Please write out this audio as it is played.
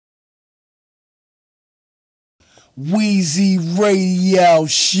Weezy Radio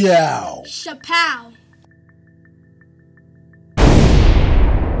Show. Chappelle.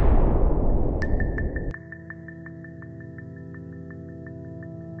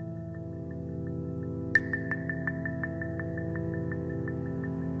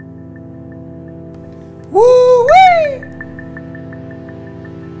 Woo-wee!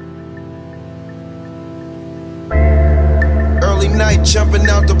 Early night jumping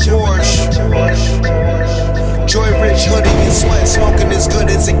out the Porsche. Joy Rich hoodie and sweat, smoking as good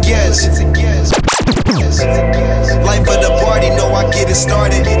as it gets. Life of the party, know I get it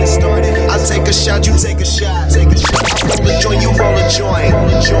started. I take a shot, you take a shot. Roll a joint, you roll a joint.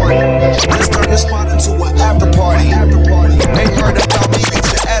 Let's turn the spot into an after party. Ain't heard about me, you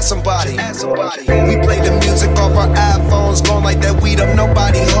should ask somebody. We play the music off our iPhones, going like that weed up,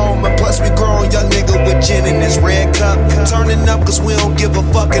 nobody home. And plus we grown young nigga with gin in his red cup. Turning up cause we don't give a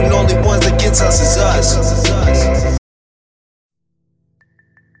fuck, and only ones that gets us is us.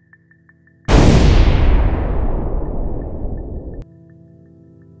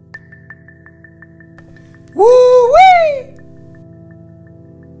 Woo-wee!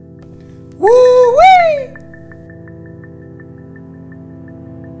 Woo-wee!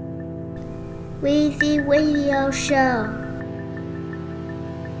 Weezy Radio Show.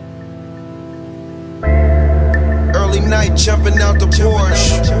 Early night jumping out the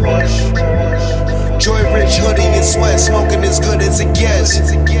Porsche. Joy Rich hoodie and sweat, smoking as good as it gets.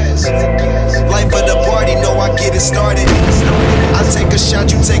 Life of the party, know I get it started. I take a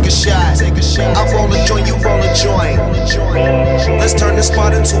shot, you take a shot. I roll a joint, you roll a joint. Let's turn this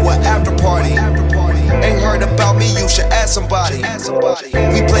spot into an after party. Ain't heard about me, you should ask somebody.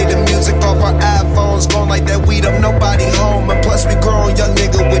 We play the music off our iPhones, going like that weed up, nobody home. And plus we grown young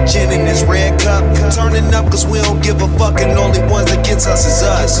nigga with gin in his red cup. Turning up cause we don't give a fuck, and only ones that gets us is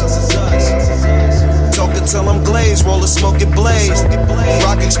us. Talking till I'm glazed, roll a smoke it blaze.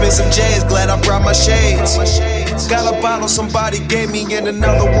 Rock expensive J's, glad I brought my shades. Got a bottle somebody gave me and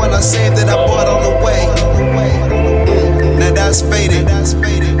another one I saved that I bought on the way. Now that's faded.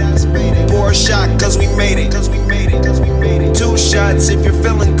 Pour a shot cause we made it. 2 shots if you're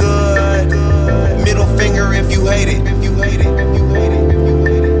feeling good. Middle finger if you hate it.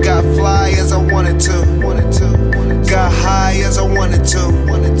 Got fly as I wanted to. Got high as I wanted to.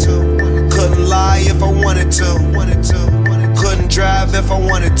 Couldn't lie if I wanted to. Couldn't drive if I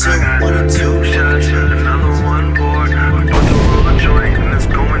wanted to. I got 2 shots, another one poured. About to roll a joint and it's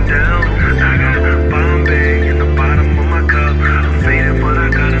going down. I got Bombay in the bottom of my cup. I'm faded, but I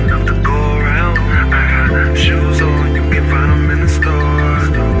got enough to go around. I got shoes on, you can find them in the store.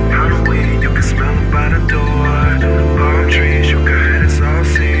 Pound of weed, you can smell them by the door. Palm trees, you can have this all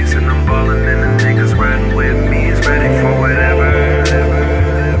season. I'm ballin' and the niggas riding with me is ready for whatever.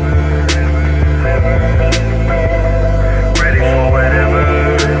 Ready for whatever.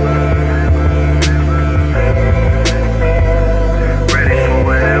 Ready for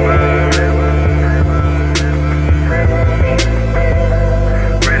whatever.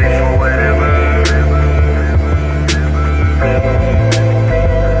 Ready for whatever.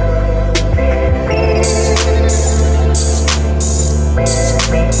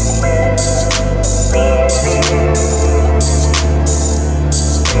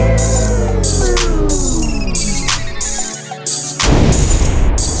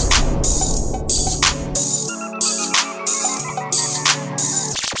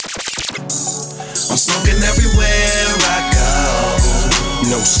 I'm smoking everywhere I go.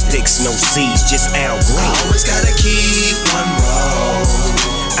 No sticks, no seeds, just Al I Green. always gotta keep one roll.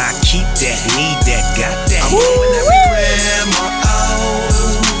 I keep that, need that, got that. I'm blowing every gram I own.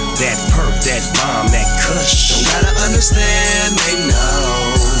 That perp, that bomb, that kush. Don't gotta understand, they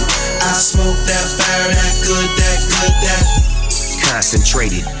know. I smoke that fire, that good, that.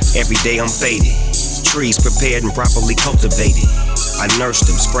 Concentrated, every day I'm faded. Trees prepared and properly cultivated. I nursed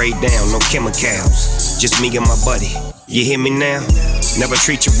them, sprayed down, no chemicals. Just me and my buddy. You hear me now? Never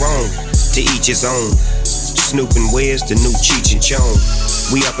treat you wrong, to each his own. Snoop and Wiz, the new Cheech and Chong.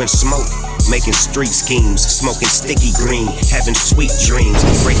 We up in smoke, making street schemes. Smoking sticky green, having sweet dreams.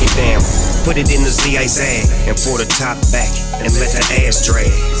 Break it down, put it in the zig-zag. And pour the top back, and let the ass drag.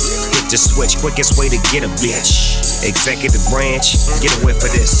 Hit the switch, quickest way to get a bitch. Executive branch, get away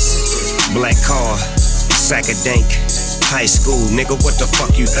for this. Black car, sack of dank. High school, nigga, what the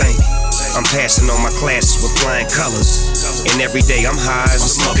fuck you think? I'm passing on my classes with flying colors. And every day I'm high as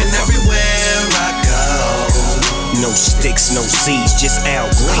a Smoking everywhere I go. No sticks, no seeds, just Al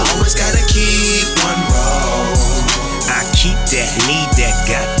Green. I always gotta keep one roll. I keep that, need that,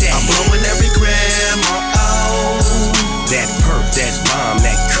 got that. I'm blowing every gram I own. That perp, that bomb,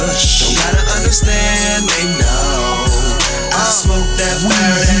 that kush. Don't gotta understand, they know.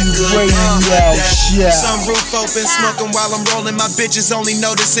 Show. Sunroof open, smoking while I'm rolling. My bitches only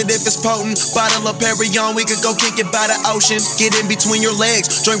notice it if it's potent. Bottle of Perrier, we could go kick it by the ocean. Get in between your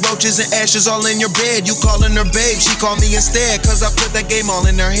legs, joint roaches and ashes all in your bed. You calling her babe, she call me instead. Cause I put that game all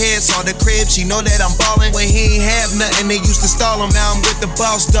in her head. Saw the crib, she know that I'm ballin'. When he ain't have nothing, they used to stall him. Now I'm with the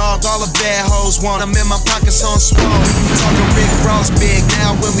boss dog, all the bad hoes want him. In my pockets on swole. Talking Rick Ross big.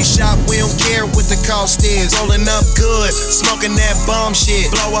 Now when we shop, we don't care what the cost is. Rolling up good, smoking that bomb shit.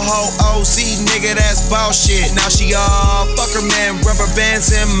 Blow a whole OC, nigga, that's ball shit. Now she all fuck her man, rubber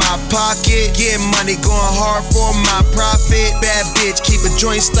bands in my pocket. Getting money, going hard for my profit. Bad bitch, keep a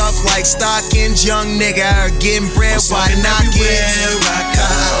joint stuff like stockings. Young nigga, getting bread, why not get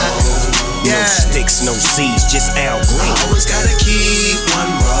No sticks, no seeds, just Al Green. Always gotta keep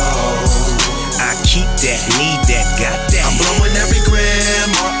one roll. I keep that, need that, got that. I'm blowing every gram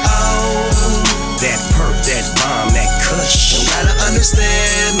or that perp, that bomb, that kush. You gotta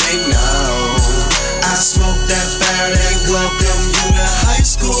understand, they know I smoke that fire that welcome you to high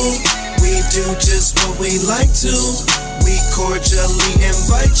school. We do just what we like to. We cordially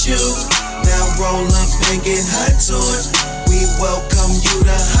invite you. Now roll up and get high to it. We welcome you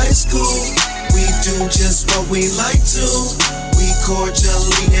to high school. We do just what we like to. We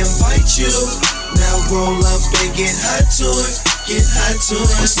cordially invite you. Now roll up and get high to it. Get high to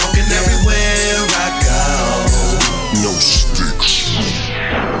it. I'm smoking everywhere I go. No sticks.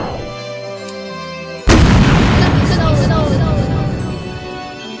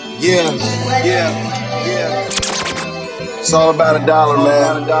 Yeah. It's all about $1,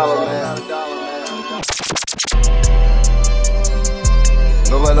 man.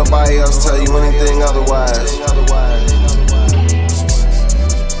 Don't let nobody else tell you anything otherwise.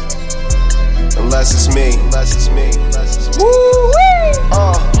 Unless it's me.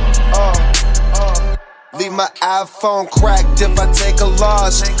 Leave my iPhone cracked if I take a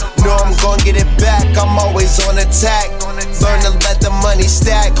loss. Know I'm gon' get it back, I'm always on attack. Learn to let the money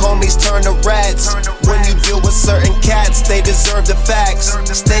stack, homies turn to rats. When you deal with certain cats, they deserve the facts.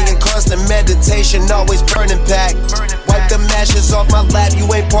 Stay in constant meditation, always burning pack. Wipe the ashes off my lap, you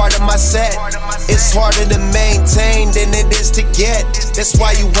ain't part of my set. It's harder to maintain than it is to get. That's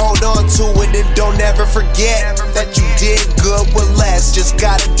why you hold on to it and don't ever forget that you did good with less. Just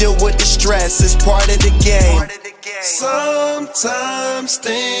gotta deal with the stress, it's part of the game. Sometimes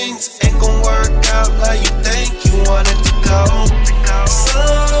things ain't gon' work out how you think you want it to go.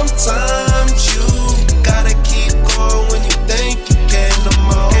 Sometimes you gotta keep going when you think you can't no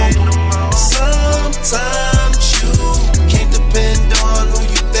more. Sometimes you can't depend on who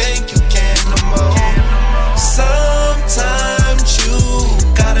you think you can no more. Sometimes you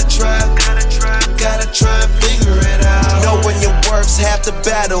gotta try and figure it out. Knowing your worth's half the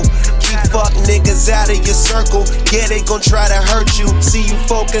battle. Fuck niggas out of your circle. Yeah, they gon' try to hurt you. See you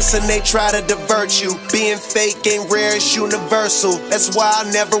focus and they try to divert you. Being fake ain't rare, it's universal. That's why I'll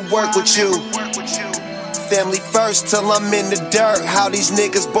never work with you. Family first till I'm in the dirt. How these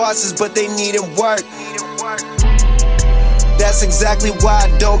niggas bosses, but they needin' work. That's exactly why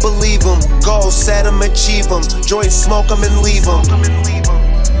I don't believe them. Goals, set them, achieve them. Joint, smoke them and leave them.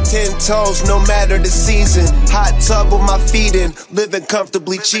 10 toes, no matter the season. Hot tub with my feet in, living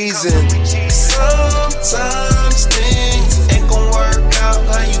comfortably cheesing. Sometimes things ain't gon' work out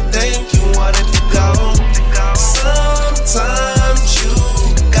how you think you want it to go. Sometimes you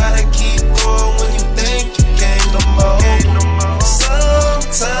gotta keep going when you think you can't no more.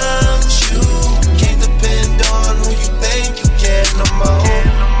 Sometimes you can't depend on who you think you can no more.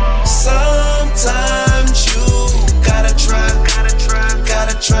 Sometimes you gotta try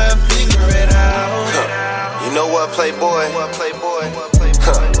and figure it out. You know what, Playboy?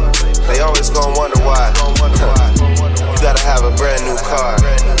 They always gon' wonder why. You gotta have a brand new car.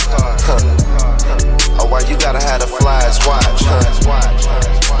 Or why you gotta have the flyest watch.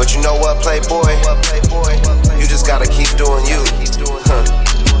 But you know what, Playboy? You just gotta keep doing you.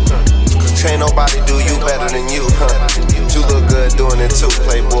 Cause ain't nobody do you better than you. You look good doing it too,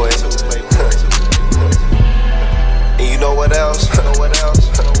 Playboy. And you know what else?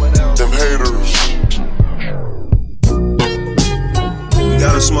 Them haters. You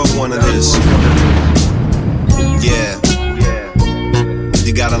gotta smoke one of this. Yeah.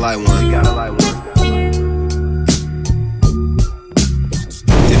 You gotta light one.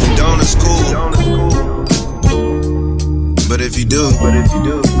 If you don't, it's cool. But if you do,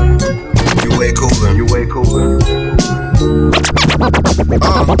 you're way cooler.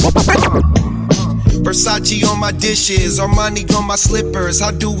 Versace on my dishes, Armani on my slippers.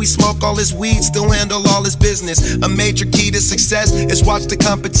 How do we smoke all this weed, still handle all this business? A major key to success is watch the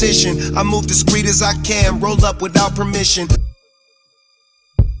competition. I move discreet as I can, roll up without permission.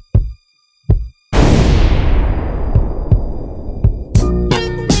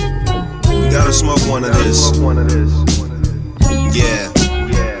 wanna smoke one of this? Yeah.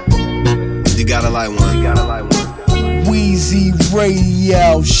 You gotta light one. Weezy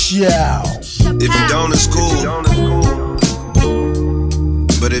Radio Show. If you don't, it's cool.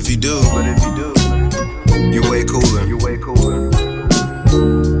 But if you do, you're way cooler.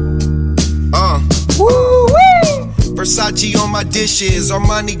 Versace on my dishes,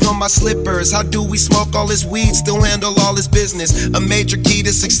 Armani on my slippers. How do we smoke all this weed, still handle all this business? A major key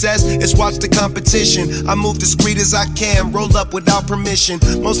to success is watch the competition. I move discreet as I can, roll up without permission.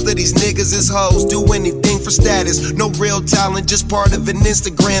 Most of these niggas is hoes, do anything for status. No real talent, just part of an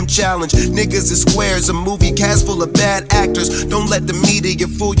Instagram challenge. Niggas is squares, a movie cast full of bad actors. Don't let the media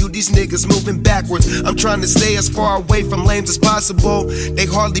fool you, these niggas moving backwards. I'm trying to stay as far away from lames as possible. They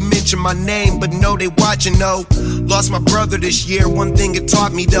hardly mention my name, but know they watching though. Lost my brother this year, one thing it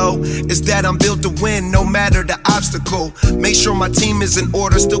taught me though is that I'm built to win no matter the obstacle. Make sure my team is in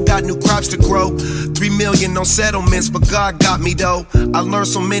order, still got new crops to grow. 3 million on settlements, but God got me though. I learned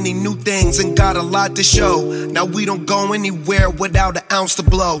so many new things and got a lot to show. Now we don't go anywhere without an ounce to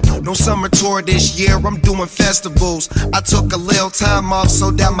blow. No summer tour this year, I'm doing festivals. I took a little time off so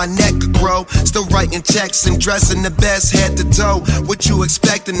that my neck could grow. Still writing checks and dressing the best head to toe. What you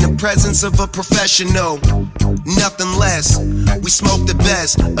expect in the presence of a professional? Nothing less. We smoke the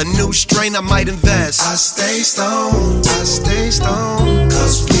best. A new strain I might invest. I stay stoned, cause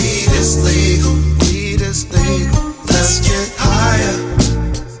weed is legal, Let's get higher,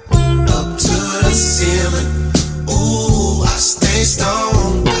 up to the ceiling. Ooh, I stay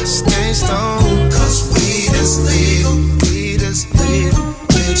stoned, cause weed is legal,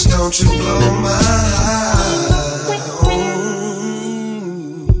 Bitch, don't you blow my high.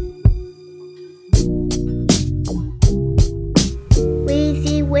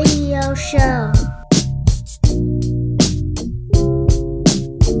 Weezy Radio Show.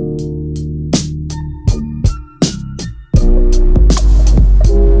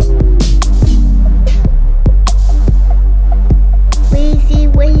 Weezy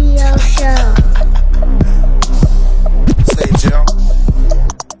Radio Show. Say, Joe.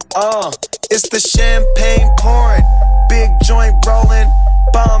 It's the champagne pouring, big joint rolling,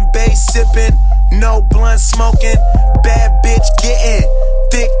 Bombay sipping, no blunt smoking, bad bitch getting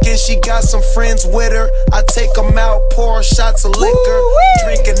thick and she got some friends with her. I take them out, pour shots of liquor,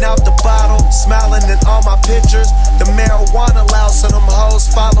 drinking out the bottle, smiling at all my pictures. The marijuana loud, so them hoes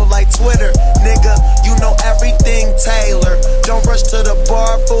follow like Twitter. Nigga, you know everything Taylor. Don't rush to the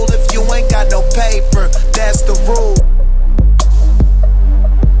bar, fool, if you ain't got no paper. That's the rule.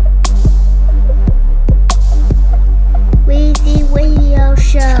 Weezy Radio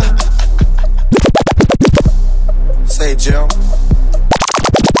Show. Say, Joe.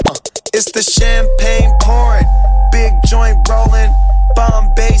 It's the champagne pouring, big joint rolling,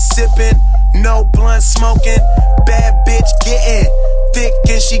 Bombay sipping, no blunt smoking, bad bitch getting thick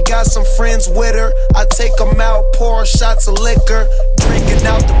and she got some friends with her. I take them out, pour shots of liquor, drinking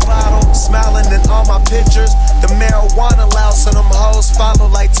out the bottle, smiling at all my pictures. The marijuana loud, so them hoes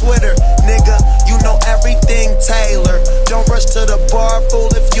follow like Twitter. Nigga, you know everything Taylor. Don't rush to the bar, fool,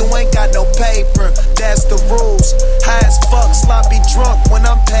 if you ain't got no paper. That's the rules. High as fuck, sloppy drunk when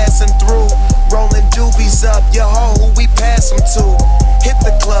I'm passing through. Rolling doobies up, your hoe who we pass them to. Hit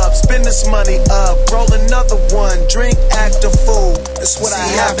the club, spend this money up, roll another one, drink, act a fool. That's what I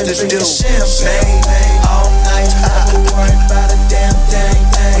have to do. Champagne all night, never worry about a damn thing.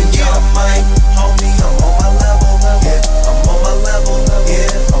 Yeah, I might, homie, I'm on my level. Yeah, I'm on my level.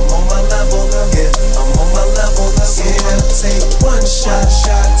 Yeah, I'm on my level. Yeah, I'm on my level. Yeah, take one shot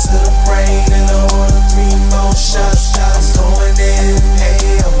to the brain and order 3 more shots. I'm going in.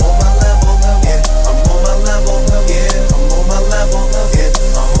 Hey, I'm on my level. Yeah, I'm on my level. Yeah, I'm on my level. Yeah,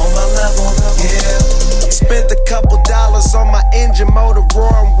 I'm on my level. Yeah. Spent a couple dollars on my engine motor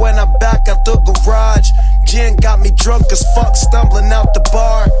roaring when I back out the garage. Gin got me drunk as fuck, stumbling out the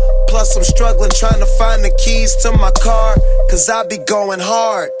bar. Plus I'm struggling trying to find the keys to my car, cause I be going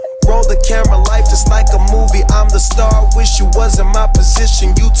hard. Roll the camera, life just like a movie, I'm the star. Wish you was in my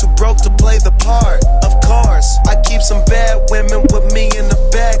position, you too broke to play the part. Of course, I keep some bad women with me in the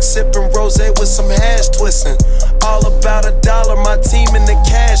bag, sipping rosé with some hash twisting. All about $1, my team in the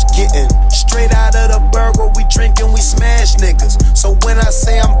cash getting. Straight out of the burger, we drinking, we smash niggas. So when I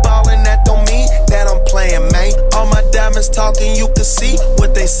say I'm ballin', that don't mean that I'm playing, man. All my diamonds talking, you can see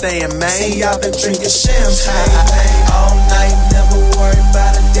what they saying, man. See, I've been drinking champagne all night, never worry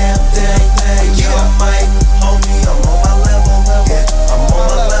about a damn thing. Yeah, I might, homie, I'm on my level. Yeah, I'm on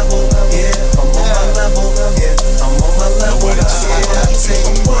my level. Yeah, I'm on my level. Yeah, I'm on my level. Yeah, I take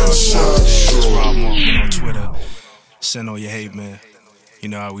one shot. It's Rob Morgan on Twitter. Send all your hate, man. You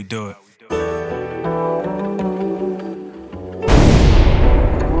know how we do it.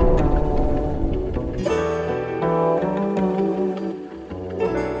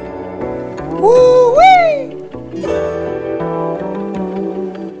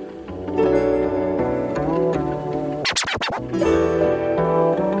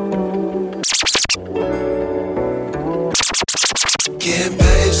 Getting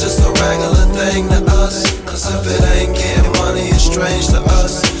paid's just a regular thing to us. Cause if it ain't getting money, it's strange to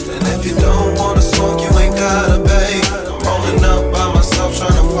us. And if you don't wanna smoke, you ain't gotta pay. I'm rolling up by myself,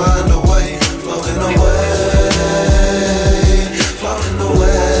 trying to find a way. Floating away, floating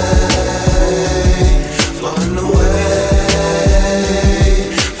away, floating away,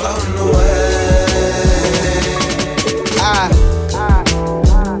 floating away.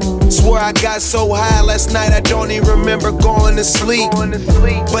 Swore I got so high last night I don't even remember going to sleep.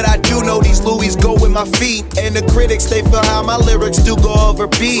 But I do know these Louis go with my feet. And the critics, they feel how my lyrics do go over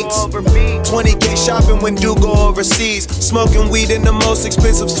beats. 20K shopping when do go overseas. Smoking weed in the most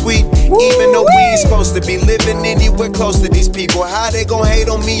expensive suite. Even though we ain't supposed to be living anywhere close to these people. How they gon' hate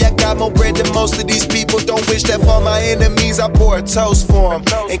on me? I got more bread than most of these people. Don't wish that for my enemies. I pour a toast for them.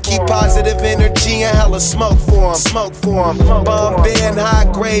 And keep positive energy and hella smoke for them. Smoke for them. Bombay and high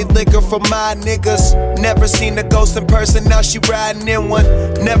grade liquor for my niggas. Never seen a ghost in person, now she riding in one.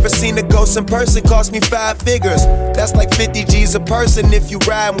 Never seen a ghost in person, cost me 5 figures. That's like 50 G's a person if you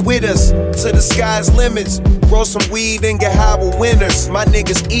riding with us. To the sky's limits. Roll some weed and get high with winners. My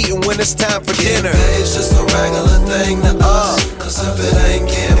niggas eating when it's time for dinner. It's just a regular thing to us. Cause if it ain't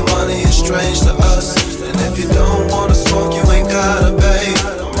getting money, it's strange to us. And if you don't wanna smoke, you ain't gotta pay.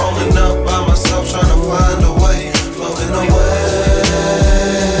 I'm rolling up by myself, trying to find a way. Floating away,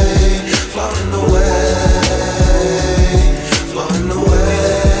 floating away, floating away,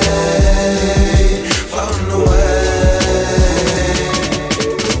 floating away.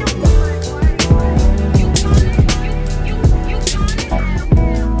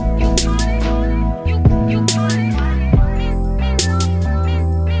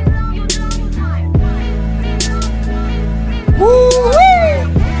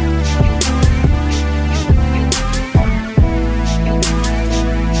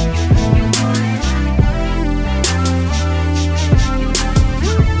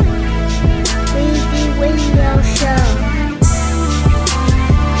 Weezy Radio Show.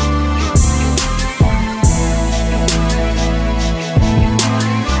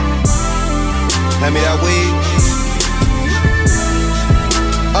 Hand me that weed.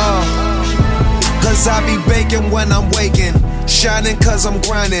 Cause I be baking when I'm waking. Shining cause I'm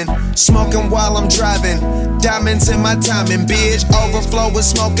grinding. Smoking while I'm driving. Diamonds in my timing, bitch. Overflow with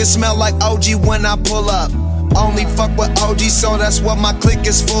smoke, it smell like OG when I pull up. Only fuck with OG, so that's what my clique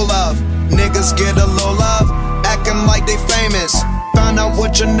is full of. Niggas get a little love, acting like they famous. Found out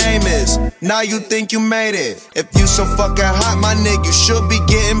what your name is, now you think you made it. If you so fucking hot, my nigga, you should be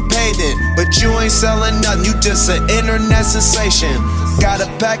getting paid it. But you ain't selling nothing, you just an internet sensation. Got a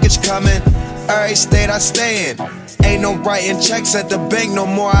package coming, every state I stay in. Ain't no writing checks at the bank no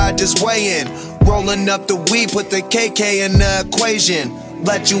more, I just weigh in. Rolling up the weed, put the KK in the equation.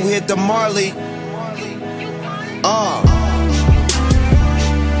 Let you hit the Marley.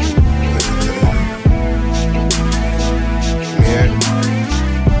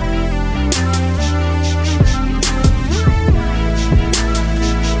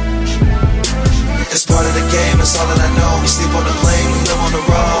 It's part of the game, it's all that I know. We sleep on the plane, we live on the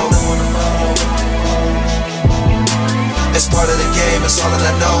road. It's part of the game, it's all that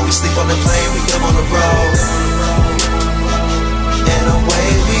I know. We sleep on the plane, we live on the road. And away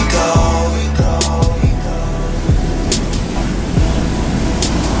we go.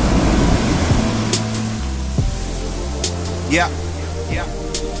 Yeah.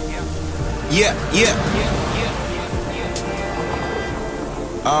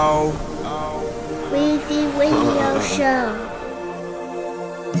 Oh. Weezy Radio Show.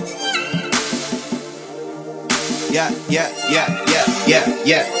 Yeah.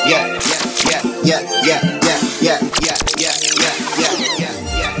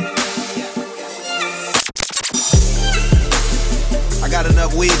 I got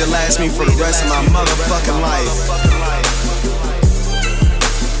enough weed to last me for the rest of my motherfucking life.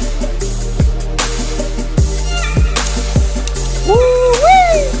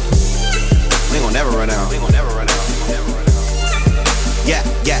 Woo-wee! We ain't gonna never run out. Yeah.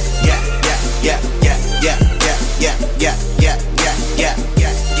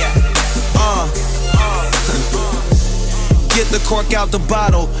 Get the cork out the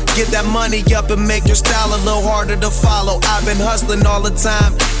bottle. Get that money up and make your style a little harder to follow. I've been hustling all the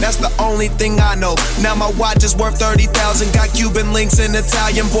time, that's the only thing I know. Now my watch is worth 30,000, got Cuban links and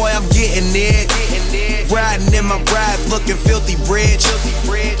Italian, boy, I'm getting it. Riding in my ride, looking filthy rich.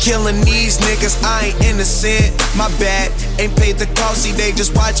 Killing these niggas, I ain't innocent. My bad, ain't paid the cost, see they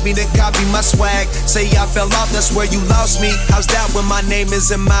just watch me, then copy my swag. Say I fell off, that's where you lost me. How's that when my name is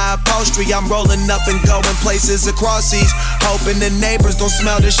in my upholstery? I'm rolling up and going places across seas, hoping the neighbors don't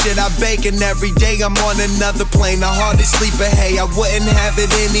smell the shit I bake. And every day I'm on another plane, I hardly sleep, but hey, I wouldn't have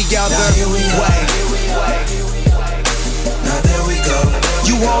it any other way. Now there we go.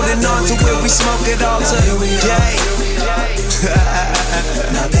 You holding on to where we smoke it all today.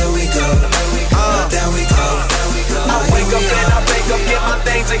 Now there we go. There we go. I wake up and I bake up, get my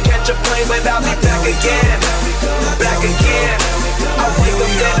things and catch a plane, but I'll be back again. Back again. I wake up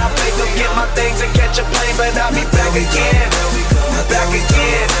and I bake up, get my things and catch a plane, but I'll be back again. Back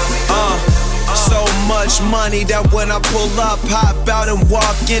again. So much money that when I pull up, hop out and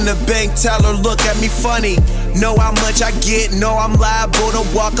walk in the bank, teller look at me funny. Know how much I get, know I'm liable to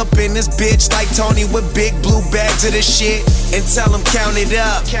walk up in this bitch like Tony with big blue bags of this shit and tell him count it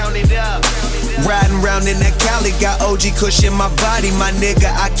up. Riding round in that Cali, got OG Kush in my body, my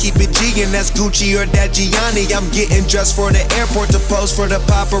nigga, I keep it G and that's Gucci or that Gianni. I'm getting dressed for the airport to pose for the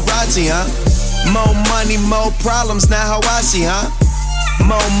paparazzi, huh? More money, more problems, not how I see, huh?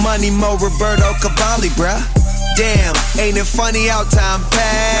 More money, more Roberto Cavalli, bruh. Damn, ain't it funny how time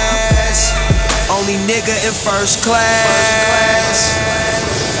pass? Only nigga in first class.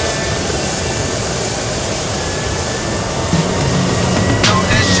 Know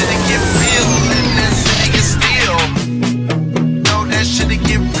that shit'll get real, and that city get still. Know that shit'll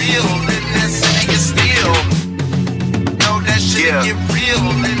get real, and that city get still. Know that shit'll get real,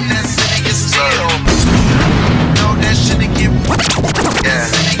 and that city get still. Know that shit'll get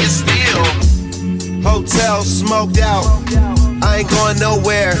city get still. Hotel smoked out, I ain't going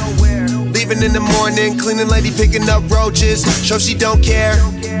nowhere. Leaving in the morning, cleaning lady picking up roaches. Show she don't care.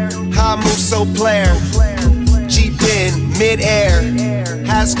 How I move so player. G-Pen, mid-air.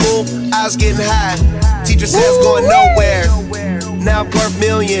 High school, I was getting high. Teacher says going nowhere. Now I'm worth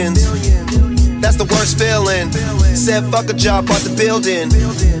millions. That's the worst feeling. Said fuck a job, bought the building.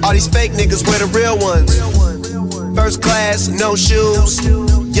 All these fake niggas, we're the real ones. First class, no shoes.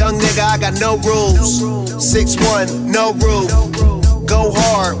 Young nigga, I got no rules. 6'1", no roof. Go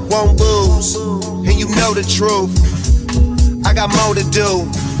hard, won't lose. And you know the truth. I got more to do.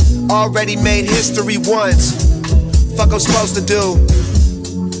 Already made history once. Fuck I'm supposed to do.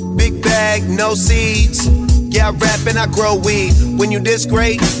 Big bag, no seeds. Yeah, I rap and I grow weed. When you this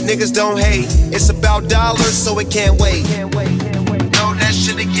great, niggas don't hate. It's about dollars, so it can't wait. Know that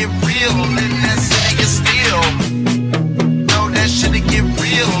shit'll get real, and that city get still. Know that shit'll get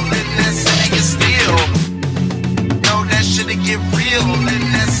real, and that city get still. Know that shit'll get real, and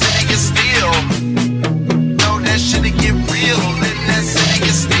that city get still. Know that shit'll get real, and that city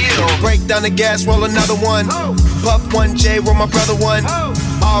get still. Break down the gas, roll another one. Puff 1J, roll my brother one.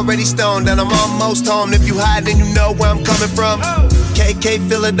 Already stoned and I'm almost home. If you hide, then you know where I'm coming from. KK,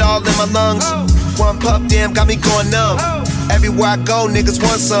 feel it all in my lungs. One puff, damn, got me going numb. Everywhere I go, niggas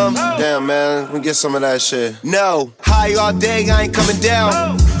want some. Damn, man, we get some of that shit. No, high all day, I ain't coming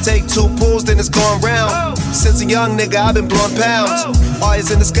down. Take 2 pulls, then it's going round. Since a young nigga, I've been blowing pounds. Always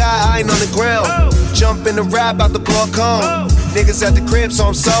in the sky, I ain't on the ground. Jump in the rap, out the block home. Niggas at the crib, so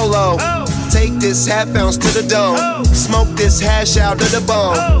I'm solo. Take this half ounce to the dome. Smoke this hash out to the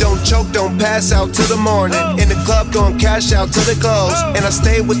bone. Don't choke, don't pass out till the morning. In the club, gon' cash out till the close. And I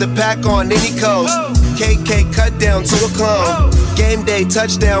stay with the pack on any coast. KK cut down to a clone. Game day,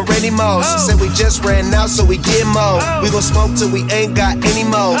 touchdown, Randy Moss. Said we just ran out, so we get more. We gon' smoke till we ain't got any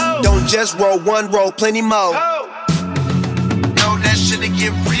more. Don't just roll one, roll plenty more. Know that shit'll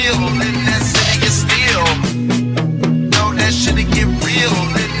get real, and that city get still. Know that shit'll get real,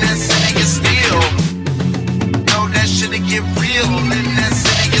 and that city get still. Know that shit'll get real, and that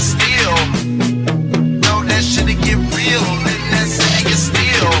city get still. Know that shit'll get real, and that city get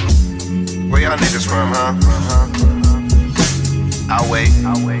still. Where y'all niggas from, huh? I'll wait.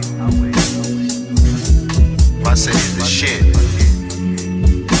 My city's the shit.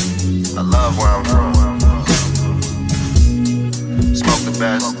 I love where I'm from. Smoke the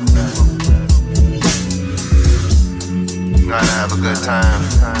best. Gotta have a good time.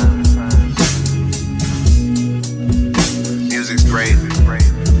 Music's great.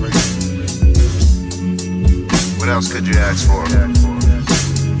 What else could you ask for?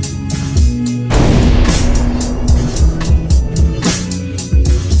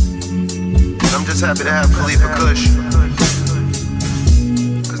 I'm just happy to have Khalifa Kush.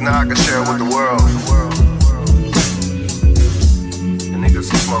 Cause now I can share it with the world. The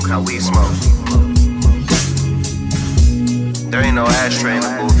niggas smoke how we smoke. There ain't no ashtray in the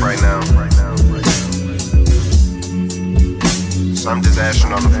booth right now. So I'm just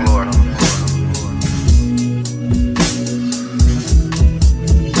ashing on the floor.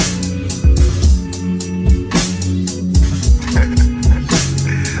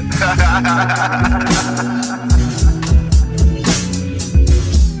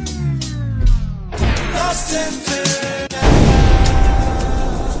 Lost in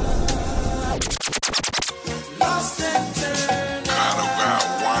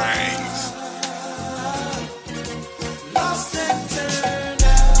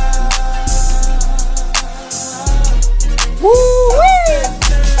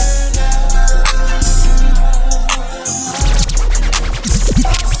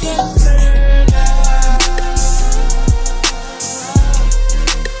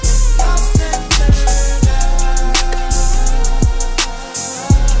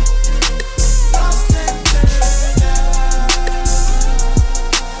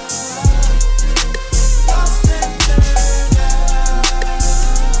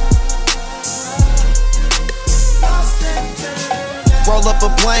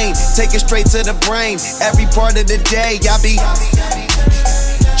Take it straight to the brain. Every part of the day, I be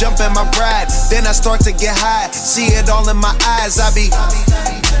jumping my ride. Then I start to get high. See it all in my eyes.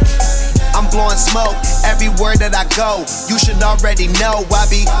 I'm blowing smoke everywhere that I go. You should already know I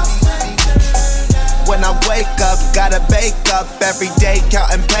be. When I wake up, gotta bake up every day,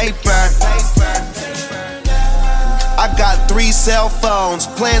 counting paper. I got 3 cell phones,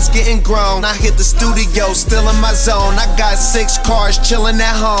 plans getting grown. I hit the studio, still in my zone. I got 6 cars chilling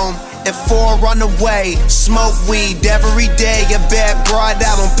at home and 4 on the way. Smoke weed every day. A bad broad,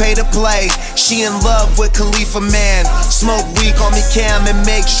 I don't pay to play. She in love with Khalifa Man. Smoke weed, call me Cam, and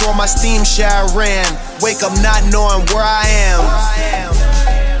make sure my steam shower ran. Wake up not knowing where I am.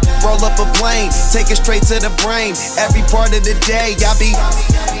 Roll up a plane, take it straight to the brain. Every part of the day, I be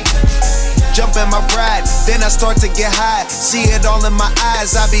jump in my ride, then I start to get high. See it all in my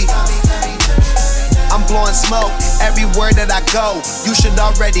eyes, I'm blowing smoke everywhere that I go. You should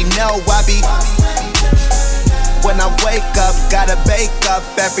already know I be. When I wake up, gotta bake up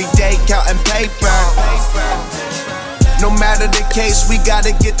every day, counting paper. No matter the case, we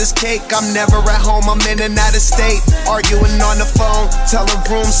gotta get this cake. I'm never at home, I'm in and out of state. Arguing on the phone, telling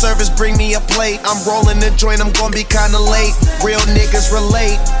room service bring me a plate. I'm rolling the joint, I'm gonna be kinda late. Real niggas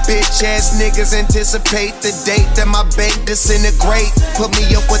relate, bitch ass niggas anticipate the date that my babe disintegrate. Put me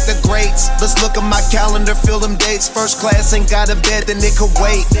up with the greats. Let's look at my calendar, fill them dates. First class ain't got a bed, then it could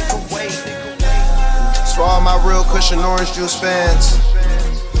wait. It's for all my real Cushion Orange Juice fans.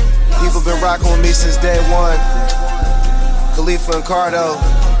 People been rocking with me since day one. Khalifa and Cardo,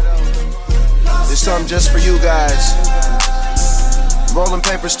 there's something just for you guys. Rolling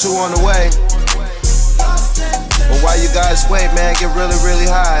Papers 2 on the way. But while you guys wait, man, get really, really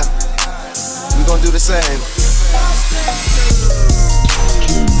high. We gon' do the same.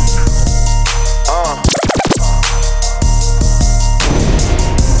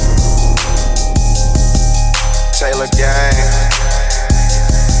 Taylor Gang.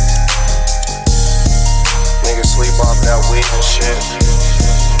 Niggas sleep off that weed and shit.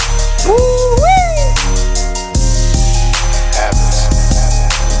 Woo-wee! Happens.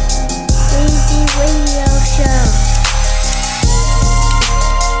 Weezy Radio Show.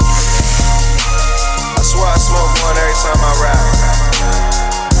 I swear I smoke one every time I rap.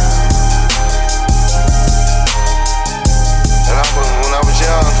 And when I was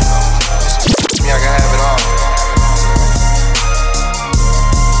young, me I could have it all.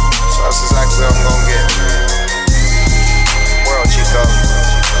 So that's exactly what I'm gonna get. Chico.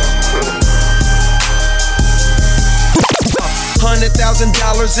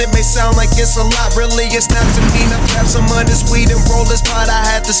 $100,000, it may sound like it's a lot, really it's not to me. Now grab some of this weed and roll this pot, I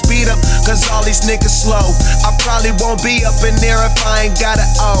had to speed up, cause all these niggas slow. I probably won't be up in there if I ain't got it,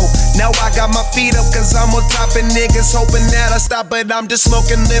 oh. Now I got my feet up, cause I'm on top of niggas, hoping that I stop, but I'm just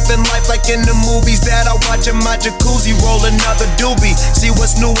smoking, living life like in the movies that I watch in my jacuzzi, roll another doobie. See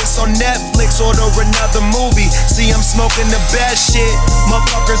what's new, it's on Netflix, order another movie. See I'm smoking the best shit,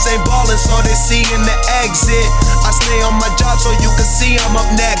 motherfuckers ain't ballin', so they see in the exit. I stay on my job so you can see I'm up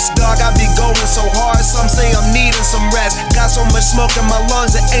next. Dog, I be going so hard, some say I'm needing some rest. Got so much smoke in my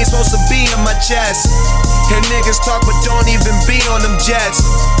lungs, it ain't supposed to be in my chest. Hear niggas talk but don't even be on them jets.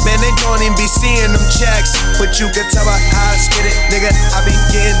 Man, they don't even be seeing them checks. But you can tell by how I spit it, nigga, I be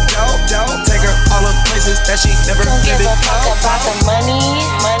getting dope. Take her all them places that she never don't give give it. a fuck about the money,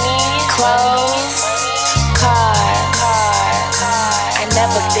 clothes, cars. I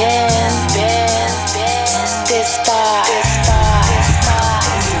never been this far.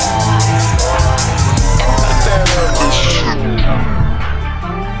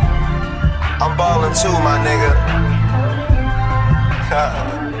 I'm ballin' too, my nigga.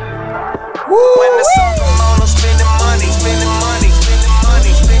 When the sun come on, I'm spending money, spending money, spending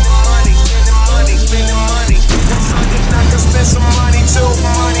money, spending money, spending money, spending money. I can spend some money too,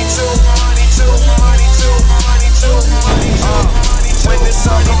 money too, money too, money too, money too, money too. When the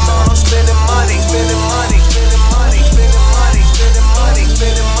sun comes on, I'm spending money, spending money, spending money, spending money, spending money,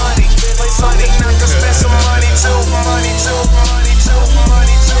 spending money, spending money. I can spend some money too, money too, money too,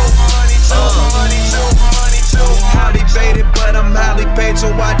 money too, money too, money too, money too. Highly baited, but I'm highly paid,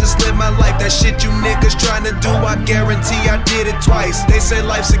 so I just live my life. That shit you niggas trying to do, I guarantee I did it twice. They say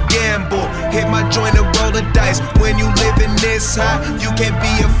life's a gamble, hit my joint and roll the dice. When you living this high, you can't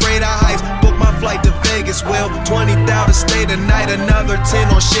be afraid of heights. Book my flight to Vegas, will 20,000 to stay the night, another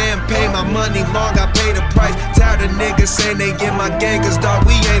 10 on champagne. My money long, I pay the price. Tired of niggas saying they get my gang, cause dog,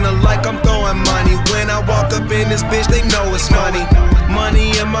 we ain't alike, I'm throwing money. When I walk up in this bitch, they know it's money.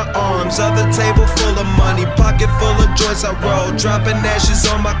 Money in my arms, other table full of money. Pocket full of joints I roll, dropping ashes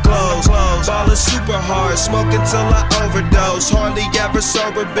on my clothes. Ballin' super hard, smoking till I overdose. Hardly ever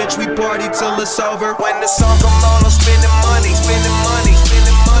sober, bitch, we party till it's over. When the sun come on, I'm spending money, spending money,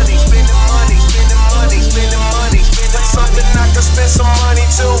 spending money, spending money, spending money, spending money. Spending something I can spend some money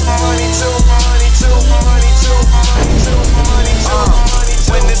too, money too, money too, money too, money too, money too.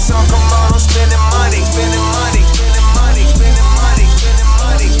 When the sun come on, I'm spending money, spending money, spending money, spending money, spending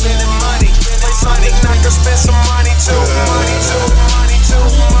money, spending money, spending money. I can spend some money too, money too, money too,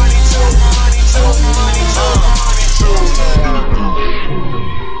 money too, money too, money too, money too.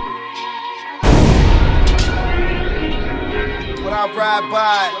 When I ride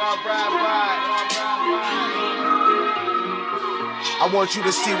by, I want you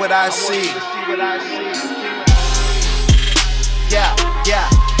to see what I see. Yeah, yeah,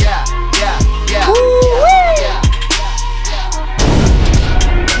 yeah, yeah, yeah. Yeah.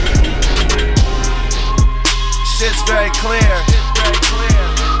 Shit's very clear.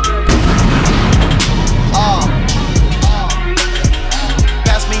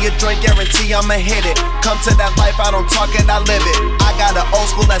 Pass me a joint, guarantee I'ma hit it. Come to that life, I don't talk it, I live it. I got an old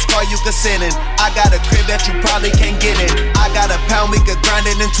school ass car you can sit in. I got a crib that you probably can't get in. I got a pound, we could grind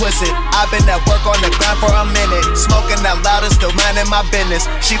it and twist it. I've been at work on the grind for a minute. Smoking that loud and still minding my business.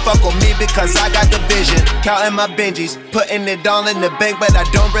 She fuck with me because I got the vision. Counting my Benjis, putting it all in the bank, but I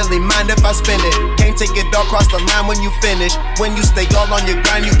don't really mind if I spend it. Can't take it all across the line when you finish. When you stay all on your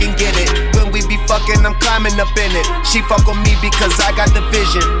grind, you can get it. When we be fucking, I'm climbing up in it. She fuck with me because I got the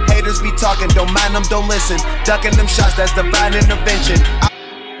vision. Haters be talking, don't mind them, don't listen. Ducking them shots, that's divine intervention.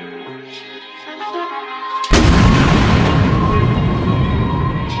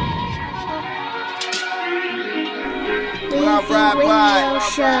 When I ride by,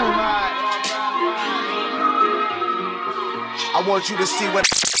 I want you to see what I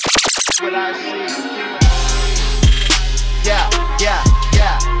see. Yeah, yeah,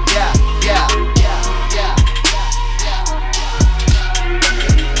 yeah, yeah, yeah, yeah, yeah.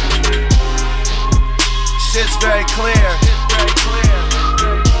 Shit's very clear.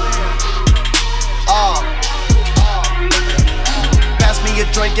 Pass me a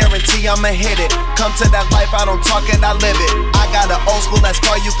joint, guarantee I'ma hit it. Come to that life, I don't talk it, I live it. I got an old school ass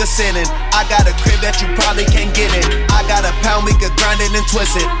car you can sit in. I got a crib that you probably can't get in. I got a pound, we could grind it and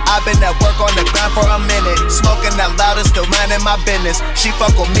twist it. I've been at work on the grind for a minute. Smoking that loud and still minding my business. She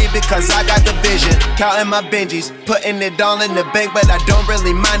fuck with me because I got the vision. Counting my Benjis, putting it all in the bank, but I don't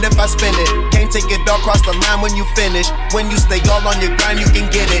really mind if I spend it. Can't take it all across the line when you finish. When you stay all on your grind, you can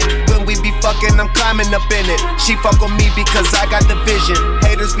get it. When we be fucking, I'm climbing up in it. She fuck with me because I got the vision.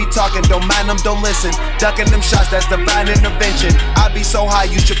 Haters be talking, don't mind them, don't listen. Ducking them shots, that's divine intervention. I be so high,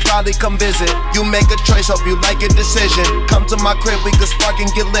 you should probably come visit. You make a choice, hope you like your decision. Come to my crib, we could spark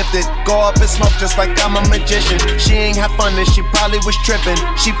and get lifted. Go up and smoke just like I'm a magician. She ain't have fun and she probably was tripping.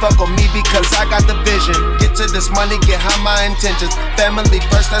 She fuck with me because I got the vision. Get to this money, get high my intentions. Family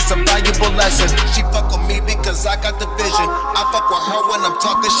first, that's a valuable lesson. She fuck with me because I got the vision. I fuck with her when I'm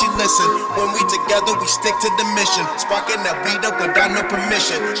talking, she listen. When we together, we stick to the mission. Sparking that weed up without no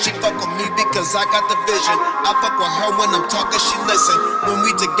permission. She fuck with me because I got the vision. I fuck with her when I'm talking, she listen. When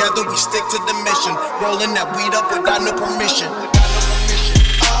we together, we stick to the mission. Rolling that weed up without no permission.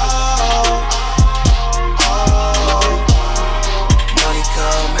 Money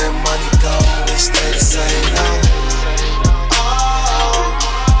come and money go, they stay the same now.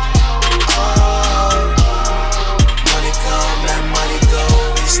 Money come and money go,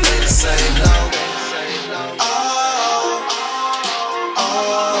 we stay the same now.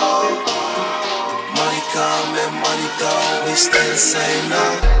 come and money go, we stay the same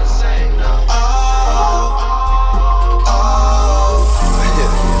now.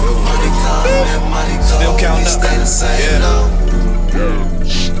 Money come and money go, Still counting we up. stay the same now.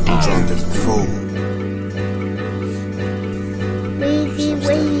 I'm drunk as a fool. Weezy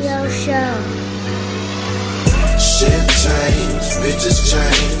Radio Show. Shit change, bitches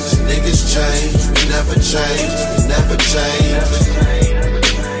change, niggas change, we never change, we never change.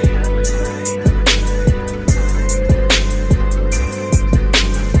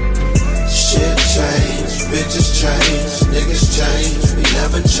 Shit change, bitches change, niggas change, we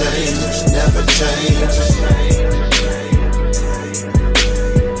never change, never change.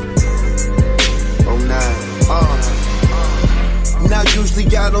 Oh nah, now usually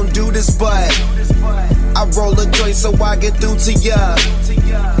I don't do this, but I roll a joint so I get through to ya.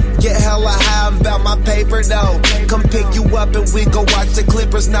 Get hella high, I'm about my paper though. Come pick you up and we go watch the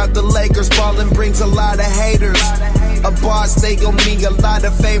Clippers, not the Lakers. Ballin' brings a lot of haters. A boss, they gon' me a lot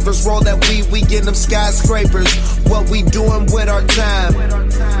of favors. Roll that weed, we get them skyscrapers. What we doing with our time?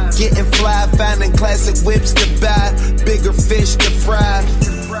 Getting fly, finding classic whips to buy, bigger fish to fry.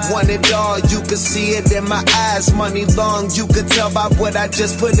 Want it all, you can see it in my eyes. Money long, you can tell by what I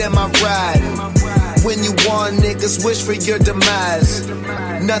just put in my ride. When you want niggas wish for your demise.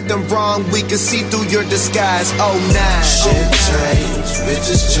 Nothing wrong, we can see through your disguise. Oh nah. Shit change,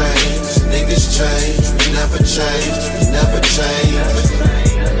 bitches change, niggas change, we never change, we never change.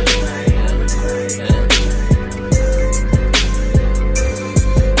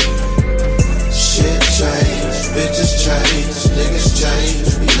 Shit change, bitches change, niggas change,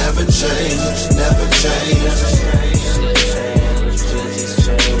 we never change, never change.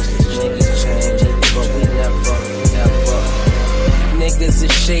 Niggas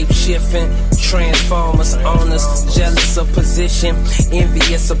is shape-shifting, transformers, owners, jealous of position,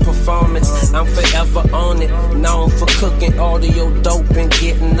 envious of performance. I'm forever on it, known for cooking audio dope and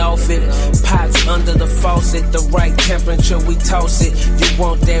getting off it. Pots under the faucet, the right temperature, we toss it. You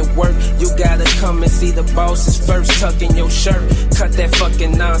want that work, you gotta come and see the bosses. First tuck in your shirt, cut that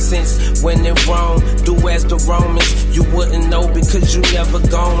fucking nonsense. When in Rome, do as the Romans. You wouldn't know because you never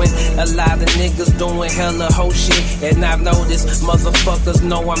going. A lot of niggas doing hella whole shit, and I've noticed motherfuckers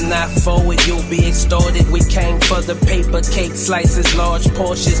know I'm not for it. You'll be extorted. We came for the paper, cake slices, large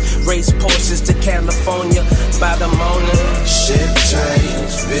portions, race Porsches to California by the morning. Shit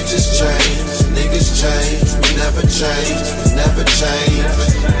change, bitches change, niggas change, we never change, we never change.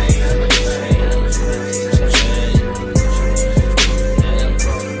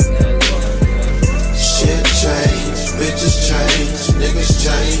 Shit change, bitches change, niggas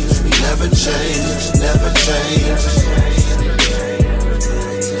change, we never change, never change.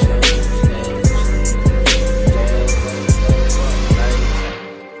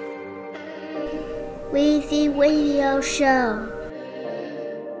 Weezy Radio Show.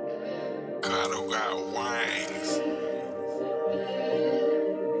 Cardo got wings.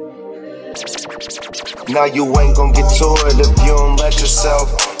 Now you ain't gon' get to it if you don't let yourself.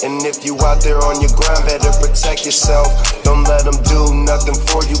 And if you out there on your grind, better protect yourself. Don't let them do nothing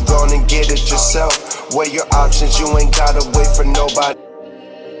for you, gone and get it yourself. Weigh your options, you ain't gotta wait for nobody.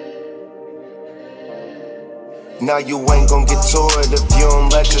 Now you ain't gon' get to it if you don't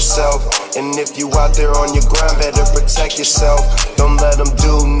let yourself. And if you out there on your grind, better protect yourself. Don't let them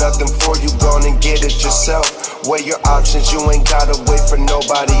do nothing for you, gone and get it yourself. Weigh your options, you ain't gotta wait for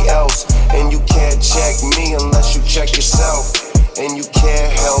nobody else. And you can't check me unless you check yourself. And you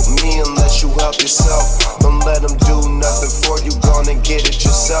can't help me unless you help yourself. Don't let them do nothing for you, gone and get it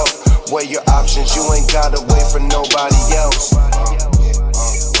yourself. Weigh your options, you ain't gotta wait for nobody else.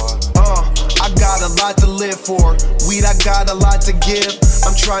 I got a lot to live for, weed I got a lot to give.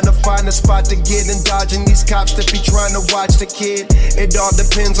 I'm trying to find a spot to get and dodging these cops that be trying to watch the kid. It all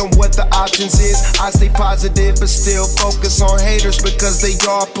depends on what the options is. I stay positive but still focus on haters because they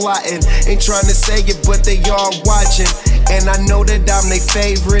all plotting. Ain't trying to say it but they all watching. And I know that I'm their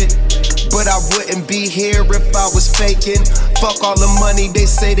favorite, but I wouldn't be here if I was faking. Fuck all the money they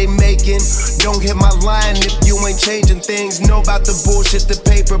say they making. Don't hit my line if you ain't changing things. Know about the bullshit the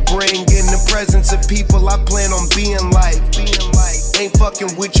paper bring. In the presence of people I plan on being like. Ain't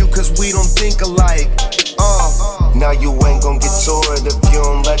fucking with you cause we don't think alike. Now you ain't gon' get to it if you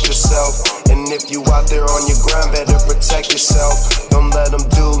don't let yourself. And if you out there on your grind, better protect yourself. Don't let them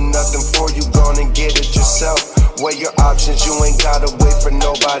do nothing for you, gone and get it yourself. Weigh your options, you ain't gotta wait for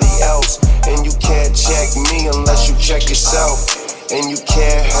nobody else. And you can't check me unless you check yourself. And you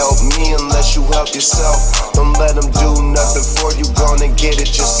can't help me unless you help yourself. Don't let them do nothing for you, gone and get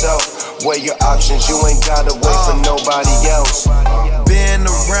it yourself. Weigh your options, you ain't gotta wait for nobody else. Been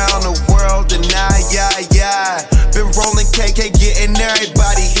around the world and yeah. AK getting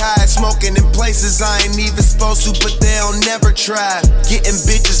everybody high, smoking in places I ain't even supposed to, but they'll never try. Getting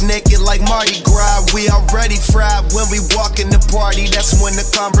bitches naked like Mardi Gras. We already fried when we walk in the party. That's when the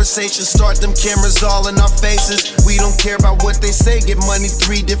conversation start. Them cameras all in our faces. We don't care about what they say. Get money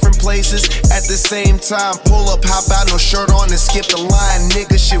 3 different places at the same time. Pull up, hop out, no shirt on, and skip the line.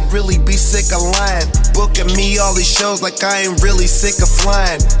 Niggas should really be sick of lying. Booking me all these shows like I ain't really sick of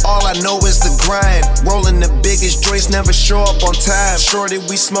flying. All I know is the grind. Rolling the biggest joints, never show up on time. Shorty,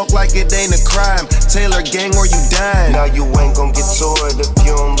 we smoke like it ain't a crime. Taylor gang or you dying. Now you ain't gon' get to it if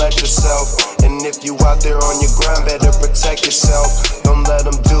you don't let yourself. And if you out there on your grind, better protect yourself. Don't let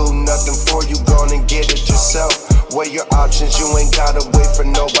them do nothing for you, gonna get it yourself. Weigh your options, you ain't gotta wait for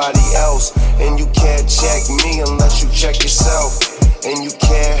nobody else. And you can't check me unless you check yourself. And you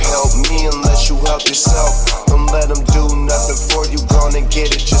can't help me unless you help yourself. Don't let them do nothing for you, gonna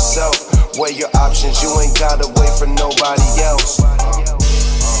get it yourself. Weigh your options, you ain't gotta wait for nobody else.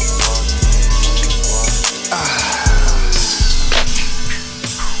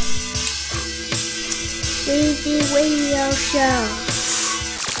 Weezy Radio Show.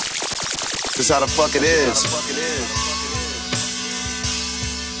 This how the fuck it is.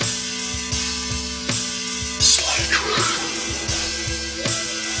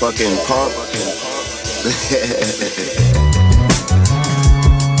 Fucking punk.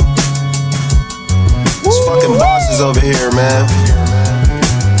 These fucking bosses over here, man.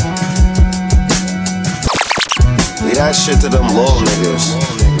 Leave that shit to them little niggas.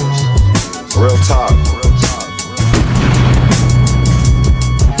 Real talk.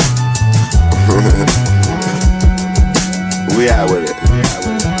 We out with it.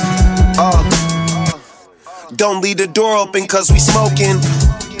 Don't leave the door open cause we smoking.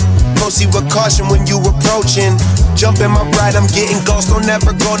 Proceed with caution when you approaching. Jump in my ride, I'm getting ghost. Don't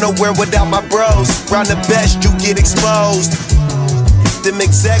never go nowhere without my bros. Round the best, you get exposed. Them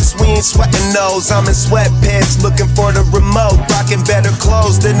execs, we ain't sweating those. I'm in sweatpants, looking for the remote. Rocking better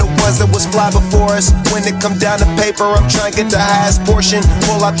clothes than the ones that was fly before us. When it come down to paper, I'm trying to get the highest portion.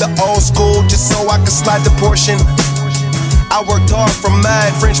 Pull out the old school just so I can slide the portion. I worked hard for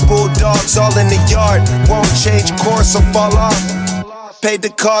mine, French bulldogs all in the yard. Won't change course or fall off. Paid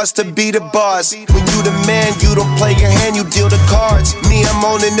the cost to be the boss. When you the man, you don't play your hand, you deal the cards. Me, I'm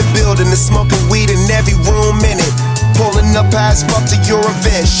owning the building and smoking weed in every room in it. Pulling up ass fuck to your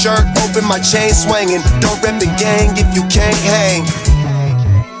event. Shirt open, my chain swinging. Don't rep the gang if you can't hang.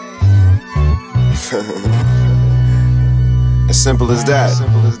 As simple as that.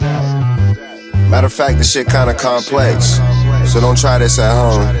 Matter of fact, this shit kinda complex. So don't try this at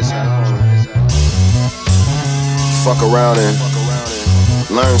home. Fuck around and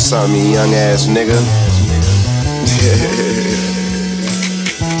learn something, you young ass nigga.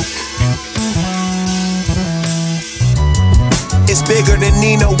 It's bigger than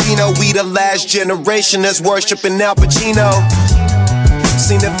Nino. We know we the last generation that's worshiping Al Pacino.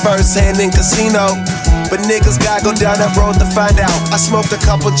 Seen it firsthand in casino. But niggas gotta go down that road to find out. I smoked a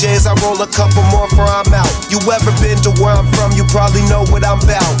couple J's, I roll a couple more before I'm out. You ever been to where I'm from, you probably know what I'm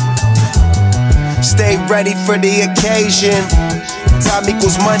about. Stay ready for the occasion. Time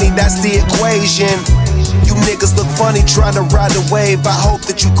equals money, that's the equation. You niggas look funny trying to ride the wave. I hope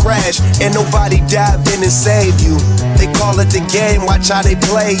that you crash and nobody dive in and save you. They call it the game, watch how they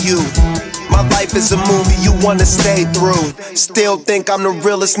play you. My life is a movie you wanna stay through. Still think I'm the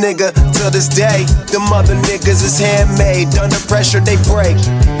realest nigga till this day. Them other niggas is handmade, under pressure they break.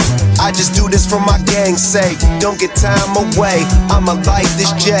 I just do this for my gang's sake. Don't get time away, I'ma light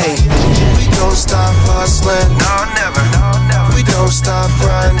this J. We don't stop hustling, no never. We don't stop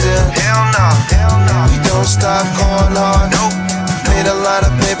grinding, hell no. We don't stop going hard, nope. Made a lot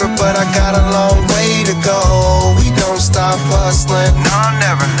of paper but I got a long way to go. We don't stop hustling, no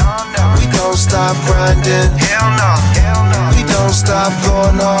never. We don't stop grinding, hell no. We don't stop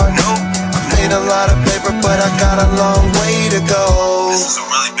going hard, nope. Made a lot of paper but I got a long way to go. This is a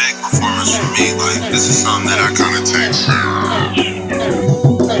really big performance for me. Like, this is something that I kind of take serious.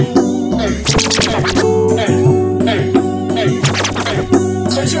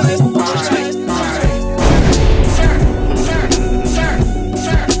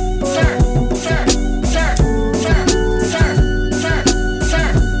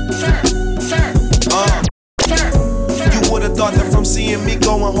 Thought that from seeing me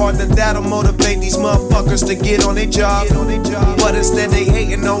going hard that that'll motivate these motherfuckers to get on their job. But instead they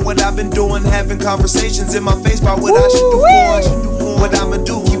hating on what I've been doing, having conversations in my face about what I should do for. What I'ma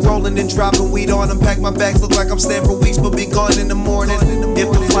do, keep rolling and dropping weed on them. Pack my bags, look like I'm staying for weeks but be gone in the morning. If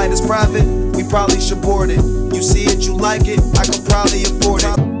the flight is private, we probably should board it. You see it, you like it, I could probably afford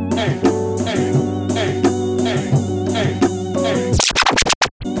it.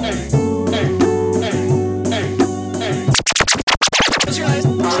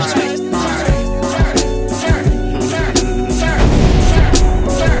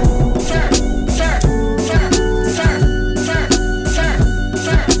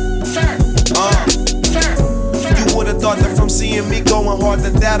 hard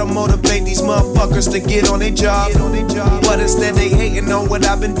that that'll motivate these motherfuckers to get on their job. But instead they hating on what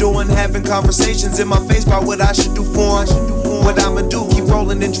I've been doing, having conversations in my face about what I should do for them. What I'ma do, keep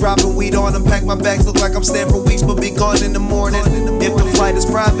rolling and dropping weed on them. Pack my bags, look like I'm staying for weeks, but be gone in the morning. If the flight is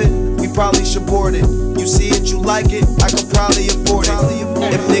private, we probably should board it. You see it, you like it, I could probably afford it.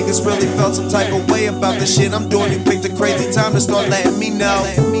 If niggas really felt some type of way about the shit I'm doing, you picked a crazy time to start letting me know.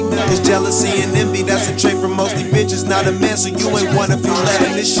 Cause jealousy and envy, that's a trait for mostly bitches. Not a man, so you ain't one if you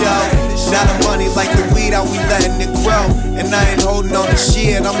letting it show. Not a money like the weed out, we letting it grow. And I ain't holding on to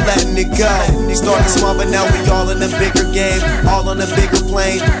shit, I'm letting it go. Started small, but now we all in a bigger game. All on a bigger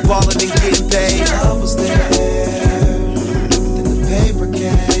plane, ballin' and getting paid. I was there, then the paper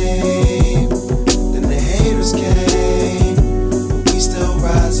came, then the haters came, but we still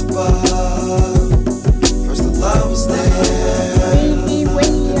rise above. First the love was there, Weezy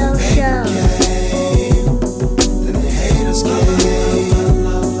Radio Show. came, then the haters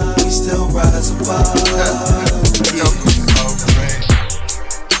came, we still rise above.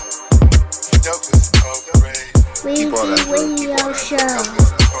 Weezy Radio Show.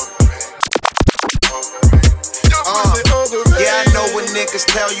 Yeah, I know what niggas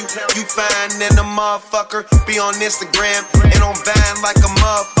tell you. You fine and a motherfucker. Be on Instagram and on Vine like a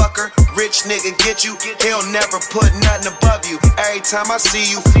motherfucker. Rich nigga get you, he'll never put nothing above you. Every time I see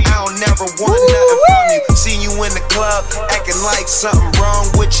you, I don't never want nothing from you. See you in the club, acting like something wrong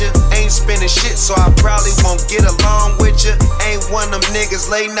with you. Ain't spending shit, so I probably won't get along with you. Ain't one of them niggas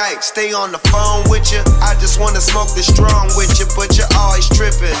late night, stay on the phone with you. I just wanna smoke the strong with you, but you're always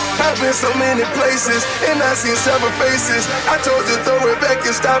tripping. I've been so many places, and I seen several faces. I told you throw it back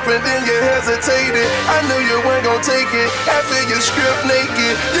and stop, and then you hesitated. I knew you weren't gon' take it after you stripped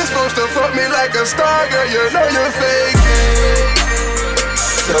naked. You're supposed to fuck me like a star, girl, you know you're faking.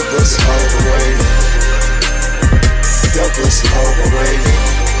 Your pussy overrated. Your pussy overrated.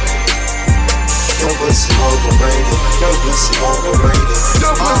 Your pussy overrated. Your pussy overrated.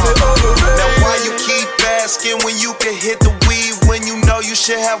 Your pussy overrated. Now why you keep asking when you can hit the weed when you know you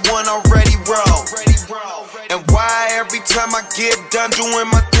should have one already rolled? And why every time I get done doing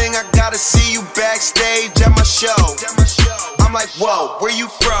my thing, I gotta see you backstage at my show? I'm like, whoa, where you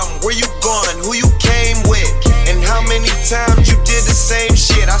from? Where you going? Who you came with? And how many times you did the same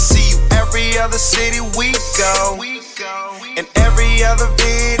shit? I see you every other city we go, and every other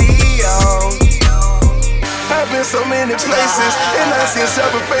video. I've been so many places, and I seen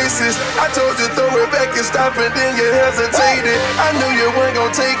several faces. I told you throw it back and stop, and then you hesitated. I knew you weren't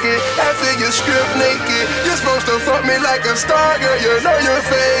gon' take it after you stripped naked. You're supposed to fuck me like a star, girl, you know you're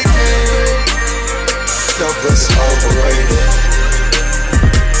faking. Your pussy overrated.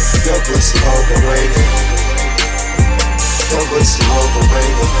 Your pussy overrated. Your pussy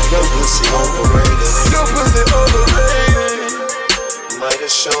overrated. Your pussy overrated. Your pussy overrated. Might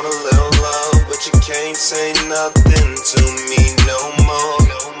have shown a little love, but you can't say nothing to me no more.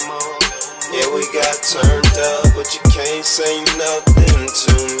 Yeah, we got turned up, but you can't say nothing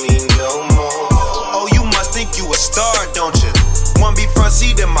to me no more. Oh, you must think you a star, don't you? Wanna be front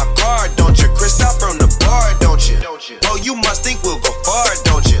seat in my car, don't you? Kristoff from the bar, don't you? Oh, you must think we'll go far,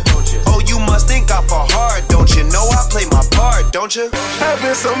 don't you? Oh, you must think I fall hard, don't you? Know I play my part, don't you? I've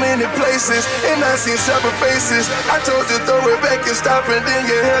been so many places, and I seen several faces. I told you throw it back and stop, and then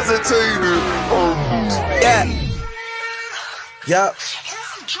you hesitated. Yeah. Yup.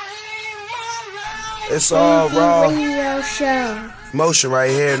 It's all Weezy raw. Radio Show. Motion right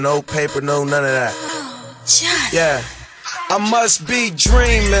here, no paper, no none of that. Yeah. I must be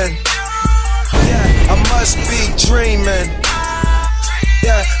dreaming. Yeah, I must be dreaming.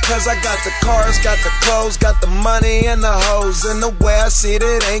 Yeah, cause I got the cars, got the clothes, got the money and the hoes. And the way I see it,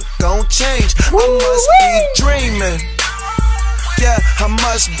 it ain't gon' change. I must be dreaming. Yeah, I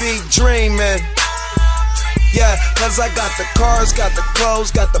must be dreaming. Yeah, cause I got the cars, got the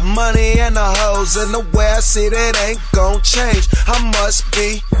clothes, got the money and the hoes. And the way I see it, it ain't gon' change. I must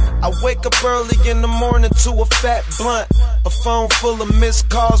be. I wake up early in the morning to a fat blunt, a phone full of missed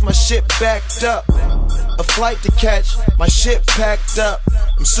calls, my shit backed up, a flight to catch, my shit packed up.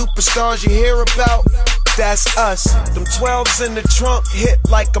 Them superstars you hear about, that's us. Them 12s in the trunk hit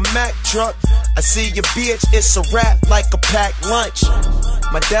like a Mack truck. I see your bitch, it's a rap like a packed lunch.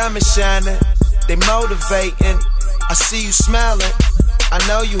 My diamonds shining, they motivating. I see you smiling, I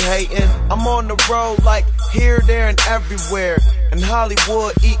know you hating. I'm on the road like here, there, and everywhere. In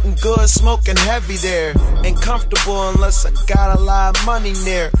Hollywood, eating good, smoking heavy there. Ain't comfortable unless I got a lot of money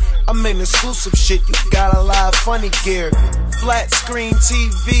near. I'm in exclusive shit, you got a lot of funny gear. Flat screen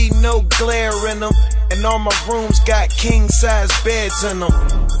TV, no glare in them. And all my rooms got king size beds in them.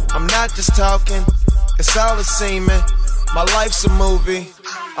 I'm not just talking, it's all the seeming. My life's a movie,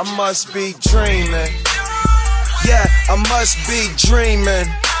 I must be dreaming. Yeah, I must be dreaming.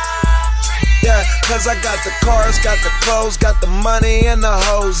 Yeah, cause I got the cars, got the clothes, got the money and the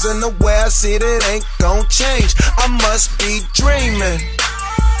hoes. And the way I see it, it ain't gon' change. I must be dreaming.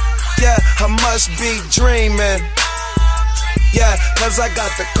 Yeah, I must be dreaming. Yeah, cause I got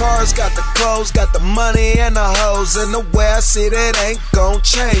the cars, got the clothes, got the money and the hoes. And the way I see it, it ain't gon'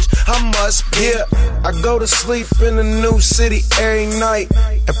 change. I must be. Yeah, I go to sleep in a new city every night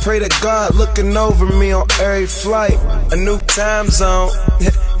and pray to God looking over me on every flight. A new time zone,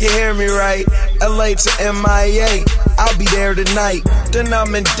 you hear me right? LA to MIA, I'll be there tonight. Then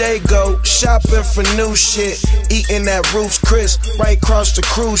I'm in Dago, shopping for new shit. Eating at Ruth's Chris, right across the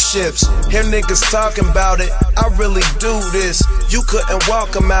cruise ships. Hear niggas talking about it, I really do this. You couldn't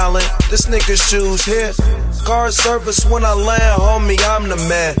walk a mile in this nigga's shoes here. Car service when I land, homie, I'm the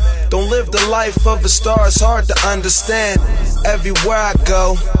man. Don't live the life of a star, it's hard to understand. Everywhere I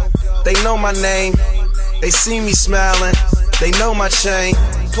go, they know my name. They see me smiling, they know my chain.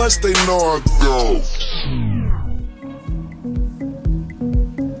 Plus they know I go.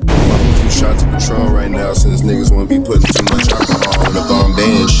 A few shots of Patron right now since niggas wanna be putting too much alcohol in the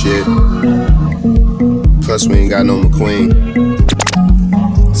Bombay and shit. Plus we ain't got no McQueen.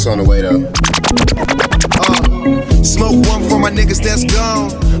 It's on the way though. Smoke one for my niggas that's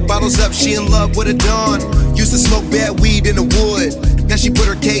gone. Bottles up, she in love with a Dawn. Used to smoke bad weed in the wood. Now she put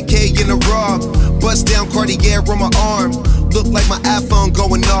her KK in the raw. Bust down Cartier on my arm. Look like my iPhone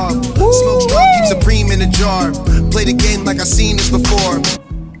going off. Smoke strong, keep Supreme in the jar. Play the game like I seen this before.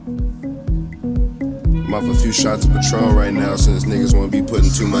 I'm off a few shots of Patron right now since niggas wanna be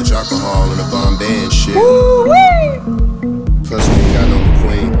putting too much alcohol in the Bombay and shit. Plus we ain't got no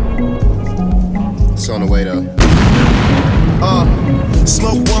McQueen. It's on the way though.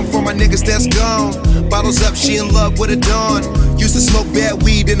 Smoke one for my niggas that's gone. Bottles up, she in love with a Dawn. Used to smoke bad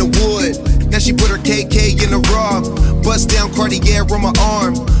weed in the wood. Now she put her KK in the raw. Bust down Cartier on my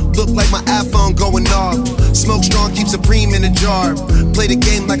arm. Look like my iPhone going off. Smoke strong, keep Supreme in the jar. Play the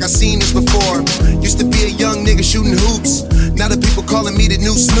game like I seen this before. Used to be a young nigga shooting hoops. Now the people calling me the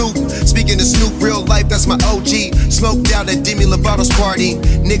new Snoop. Speaking of Snoop, real life, that's my OG. Smoked out at Demi Lovato's party.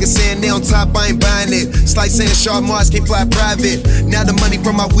 Niggas saying they on top, I ain't buying it. Slice saying Shaw Mars can't fly private. Now the money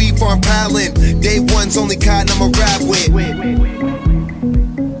from my weed farm piling. Day one's only cotton I'ma ride with.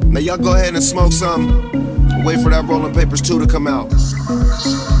 Now y'all go ahead and smoke something. Wait for that Rolling Papers 2 to come out.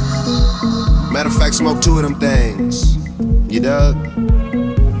 Matter of fact, smoke 2 of them things. You dug?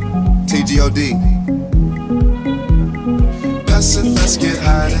 TGOD. Pass it, let's get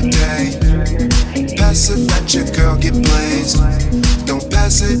high today. Pass it, let your girl get blazed. Don't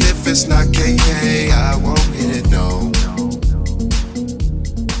pass it if it's not KK. I won't hit it, no.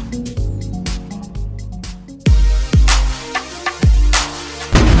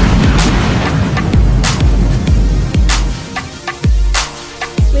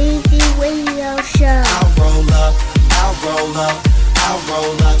 I'll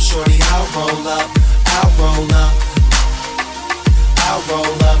roll up, shorty, I'll roll up, I'll roll up, I'll roll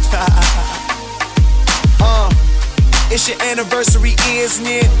up. It's your anniversary, isn't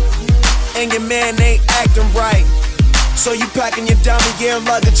it? And your man ain't acting right. So you packing your diamond gear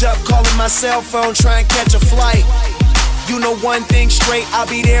luggage up, calling my cell phone, trying to catch a flight. You know one thing straight, I'll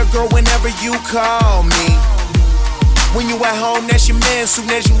be there, girl, whenever you call me. When you at home, that's your man.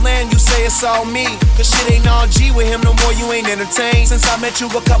 Soon as you land, you say it's all me. Cause shit ain't all G with him no more, you ain't entertained. Since I met you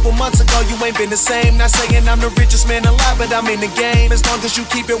a couple months ago, you ain't been the same. Not saying I'm the richest man alive, but I'm in the game. As long as you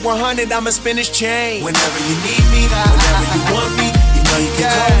keep it 100, I'ma spin his chain. Whenever you need me, whenever you want me, you know you can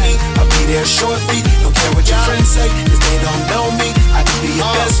call me. I'll be there shortly, don't care what your friends say, cause they don't know me. I can be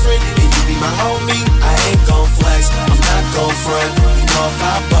your best friend, and you be my homie. I ain't gon' flex, I'm not gon' front. You know if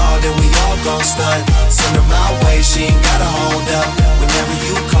I ball, then we all gon' stunt. Send her my way, she ain't gotta hold up. Whenever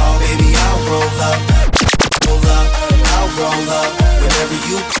you call, baby, I'll roll up. Roll up, I'll roll up. Whenever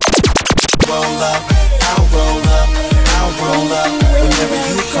you roll up, I'll roll up. I'll roll up. Whenever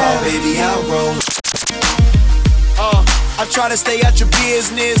you call, baby, I'll roll up. I try to stay out your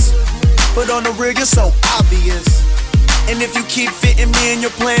business, but on the real, you're so obvious. And if you keep fitting me in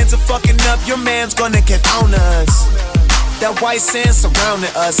your plans of fucking up, your man's gonna get on us. That white sand surrounding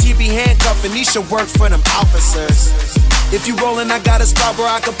us, he be handcuffing, he should work for them officers. If you rollin', I got a spot where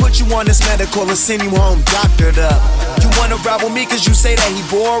I can put you on this medical and send you home doctored up. You wanna ride with me cause you say that he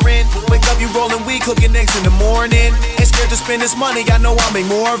boring. Wake up, you rollin' weed, cooking eggs in the morning. Ain't scared to spend this money, I know I'll make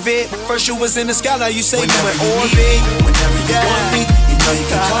more of it. First you was in the sky, now you say whenever you in orbit. Whenever you want me, you know you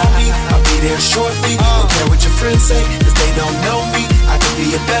can call me, I'll be there shortly. Don't care what your friends say, cause they don't know me. I could be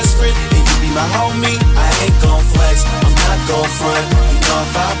your best friend, and you be my homie. I ain't gon' flex, I'm not gon' front. You know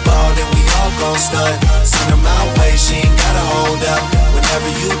if I ball, then we all gon' stunt. Send her my way, she ain't gotta hold up. Whenever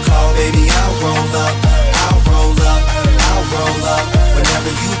you call, baby, I'll roll up, I'll roll up.